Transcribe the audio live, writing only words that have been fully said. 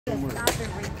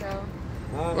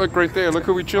Look right there. Look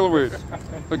who we chill with.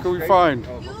 Look who we find.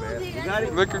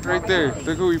 Look right there.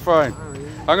 Look who we find.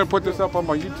 I'm gonna put this up on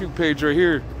my YouTube page right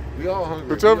here.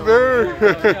 What's up there?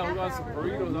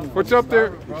 What's up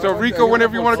there? So Rico,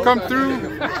 whenever you want to come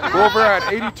through, go over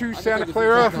at 82 Santa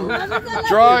Clara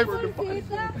Drive.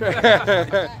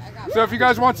 So if you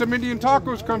guys want some Indian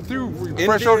tacos, come through.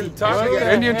 Fresh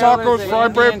Indian tacos,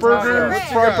 fried bread burgers,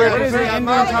 fried bread burgers.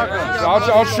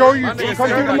 I'll show you. Come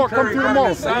through the mall. Come through the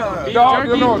mall.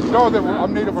 No,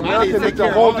 I'm Native American. It's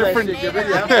a whole different.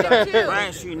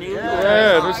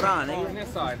 Yeah.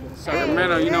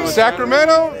 Sacramento, you know.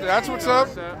 Sacramento, that's what's up.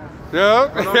 Yeah.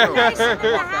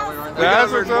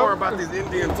 That's what's up. More about these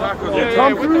Indian tacos.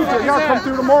 Come through. Yeah, come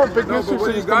through tomorrow. Big news.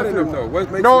 What you got in them though? What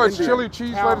makes No, it's chili,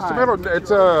 cheese, lettuce, tomato.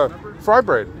 It's fried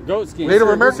bread. Goat skin. Native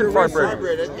American fried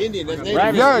bread. That's Indian. That's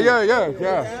Native.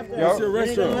 Yeah. What's your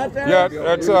restaurant? Yeah,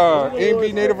 that's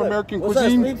A&B Native American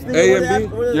cuisine. A&B?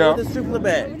 Yeah.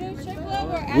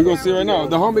 We're gonna see right now.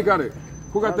 The homie got it.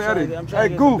 Who got the Addy? Hey,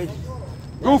 Goofy.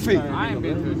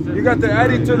 You got the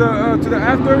Addy to the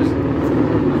afters?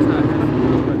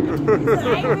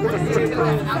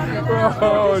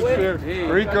 Oh shit,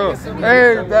 Rico.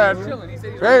 Hey, man.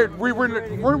 Hey,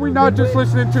 were we not just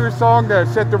listening to a song that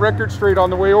set the record straight on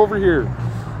the way over here?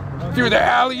 Do the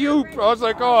alley-oop. I was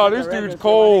like, oh, this dude's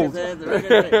cold. That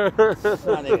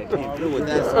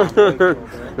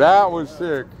was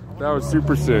sick. That was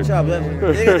super sick.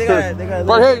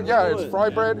 But hey, yeah, it's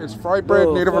fried bread. It's fried bread.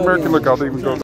 Native American. Look, I'll even go.